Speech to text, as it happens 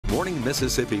Morning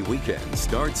Mississippi Weekend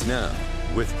starts now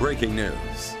with breaking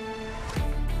news.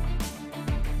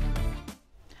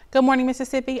 Good morning,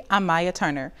 Mississippi. I'm Maya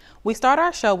Turner. We start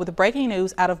our show with breaking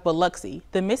news out of Biloxi.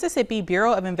 The Mississippi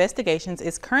Bureau of Investigations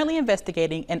is currently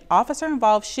investigating an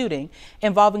officer-involved shooting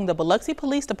involving the Biloxi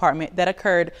Police Department that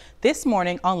occurred this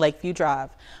morning on Lakeview Drive.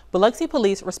 Biloxi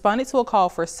police responded to a call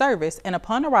for service, and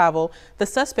upon arrival, the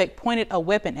suspect pointed a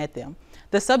weapon at them.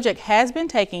 The subject has been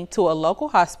taken to a local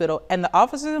hospital, and the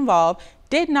officers involved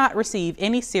did not receive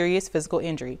any serious physical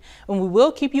injury. And we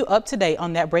will keep you up to date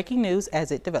on that breaking news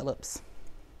as it develops.